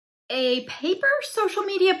A paper social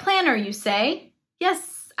media planner, you say?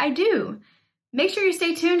 Yes, I do. Make sure you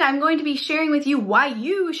stay tuned. I'm going to be sharing with you why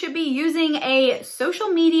you should be using a social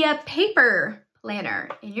media paper planner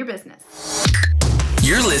in your business.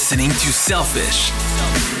 You're listening to Selfish.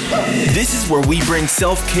 This is where we bring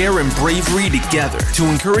self-care and bravery together to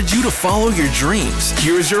encourage you to follow your dreams.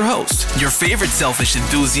 Here is your host, your favorite selfish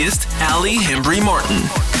enthusiast, Allie Hembry Martin.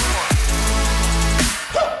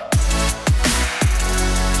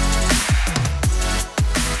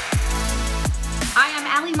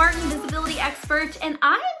 Martin, visibility expert, and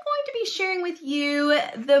I am going to be sharing with you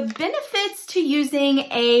the benefits to using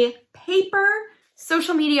a paper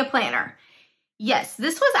social media planner. Yes,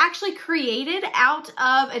 this was actually created out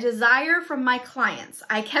of a desire from my clients.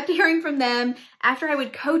 I kept hearing from them after I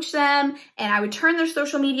would coach them and I would turn their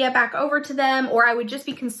social media back over to them, or I would just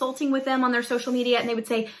be consulting with them on their social media, and they would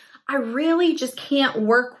say, I really just can't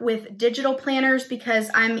work with digital planners because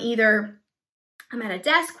I'm at a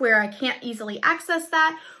desk where I can't easily access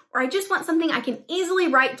that, or I just want something I can easily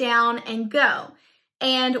write down and go.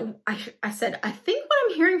 And I said, I think what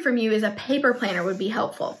I'm hearing from you is a paper planner would be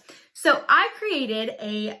helpful. So I created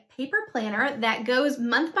a paper planner that goes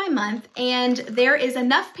month by month, and there is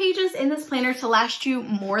enough pages in this planner to last you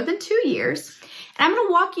more than 2 years. And I'm going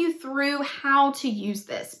to walk you through how to use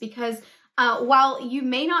this because while you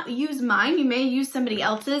may not use mine, you may use somebody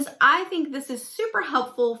else's. I think this is super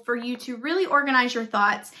helpful for you to really organize your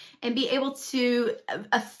thoughts and be able to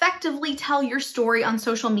effectively tell your story on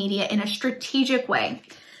social media in a strategic way.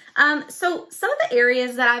 So some of the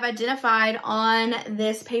areas that I've identified on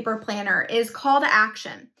this paper planner is call to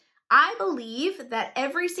action. I believe that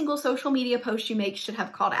every single social media post you make should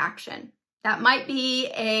have call to action. That might be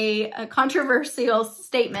a controversial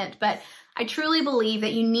statement, but I truly believe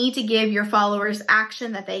that you need to give your followers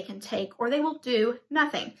action that they can take, or they will do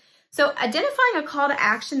nothing. So identifying a call to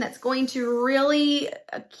action that's going to really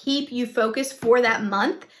keep you focused for that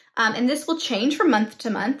month, and this will change from month to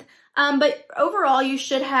month, but overall you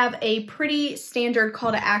should have a pretty standard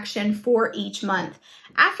call to action for each month.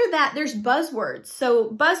 After that, there's buzzwords. So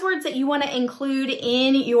buzzwords that you want to include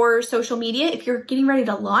in your social media. If you're getting ready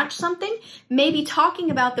to launch something, maybe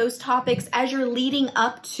talking about those topics as you're leading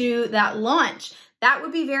up to that launch. That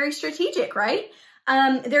would be very strategic, right?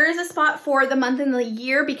 There is a spot for the month and the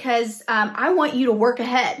year because I want you to work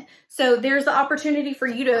ahead. So there's the opportunity for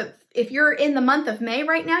you to, if you're in the month of May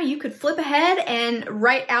right now, you could flip ahead and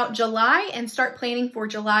write out July and start planning for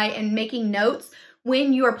July and making notes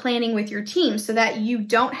when you are planning with your team so that you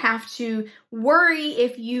don't have to worry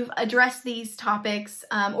if you've addressed these topics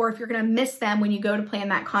or if you're going to miss them when you go to plan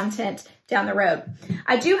that content down the road.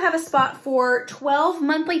 I do have a spot for 12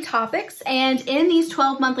 monthly topics, and in these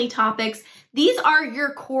 12 monthly topics, these are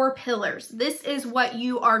your core pillars. This is what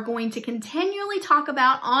you are going to continually talk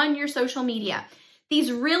about on your social media.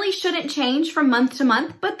 These really shouldn't change from month to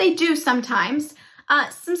month, but they do sometimes.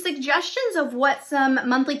 Some suggestions of what some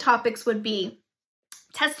monthly topics would be.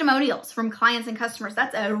 Testimonials from clients and customers.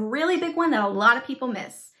 That's a really big one that a lot of people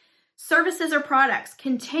miss. Services or products.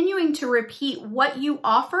 Continuing to repeat what you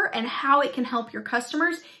offer and how it can help your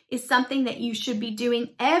customers is something that you should be doing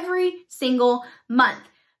every single month.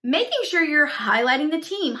 Making sure you're highlighting the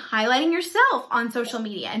team, highlighting yourself on social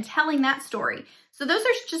media and telling that story. So those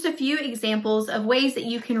are just a few examples of ways that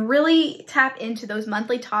you can really tap into those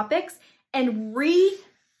monthly topics and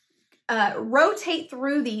rotate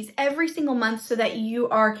through these every single month so that you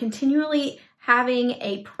are continually having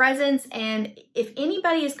a presence. And if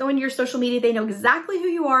anybody is going to your social media, they know exactly who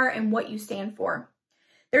you are and what you stand for.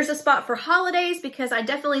 There's a spot for holidays because I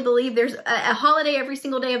definitely believe there's a holiday every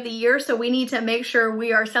single day of the year, so we need to make sure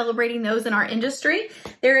we are celebrating those in our industry.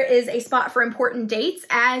 There is a spot for important dates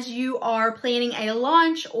as you are planning a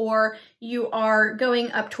launch or you are going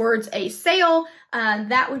up towards a sale.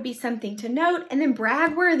 That would be something to note. And then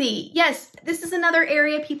brag-worthy. Yes, this is another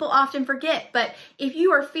area people often forget, but if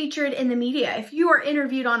you are featured in the media, if you are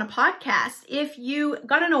interviewed on a podcast, if you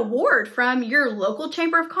got an award from your local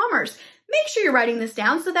Chamber of Commerce, make sure you're writing this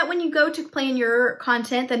down so that when you go to plan your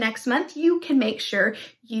content the next month, you can make sure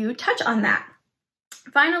you touch on that.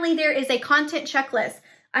 Finally, there is a content checklist.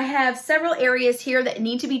 I have several areas here that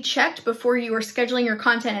need to be checked before you are scheduling your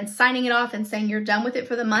content and signing it off and saying you're done with it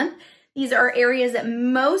for the month. These are areas that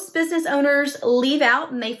most business owners leave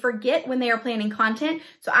out and they forget when they are planning content.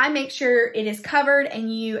 So I make sure it is covered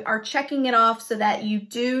and you are checking it off so that you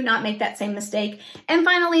do not make that same mistake. And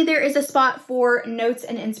finally, there is a spot for notes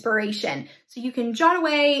and inspiration. So you can jot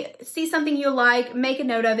away, see something you like, make a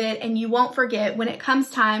note of it, and you won't forget when it comes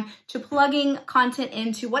time to plugging content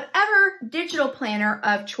into whatever digital planner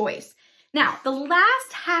of choice. Now, the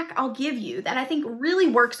last hack I'll give you that I think really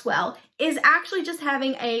works well is actually just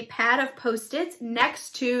having a pad of Post-its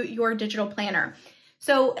next to your digital planner.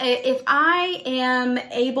 So if I am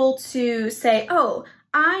able to say, oh,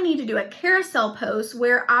 I need to do a carousel post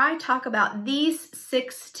where I talk about these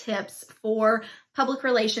 6 tips for public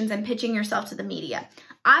relations and pitching yourself to the media,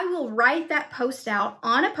 I will write that post out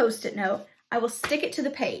on a Post-it note. I will stick it to the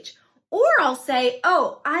page. Or I'll say,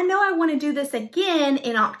 oh, I know I want to do this again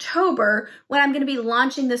in October when I'm going to be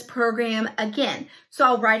launching this program again. So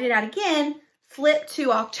I'll write it out again, flip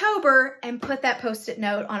to October, and put that Post-it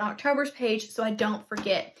note on October's page so I don't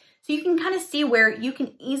forget. So you can kind of see where you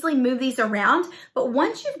can easily move these around. But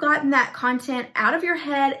once you've gotten that content out of your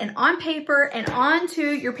head and on paper and onto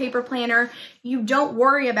your paper planner, you don't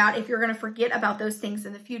worry about if you're going to forget about those things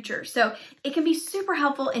in the future. So it can be super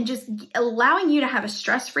helpful in just allowing you to have a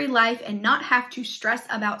stress-free life and not have to stress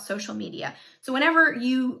about social media. So whenever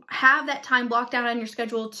you have that time blocked out on your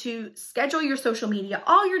schedule to schedule your social media,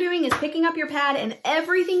 all you're doing is picking up your pad and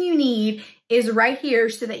everything you need is right here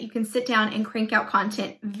so that you can sit down and crank out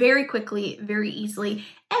content very quickly, very easily,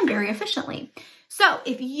 and very efficiently. So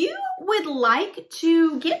if you would like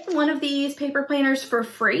to get one of these paper planners for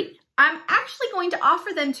free, I'm actually going to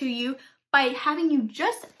offer them to you by having you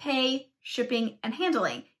just pay shipping and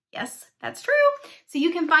handling. Yes, that's true. So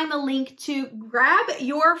you can find the link to grab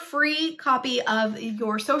your free copy of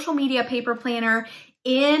your social media paper planner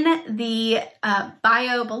in the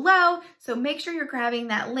bio below. So make sure you're grabbing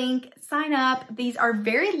that link, sign up. These are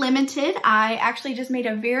very limited. I actually just made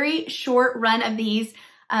a very short run of these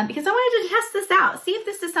because I wanted to test this out, see if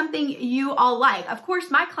this is something you all like. Of course,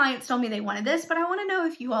 my clients told me they wanted this, but I want to know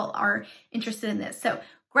if you all are interested in this. So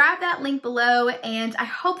grab that link below, and I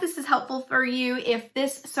hope this is helpful for you. If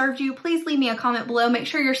this served you, please leave me a comment below. Make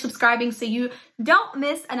sure you're subscribing so you don't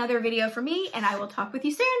miss another video from me, and I will talk with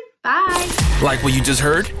you soon. Bye. Like what you just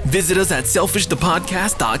heard? Visit us at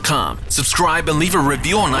selfishthepodcast.com. Subscribe and leave a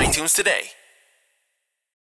review on iTunes today.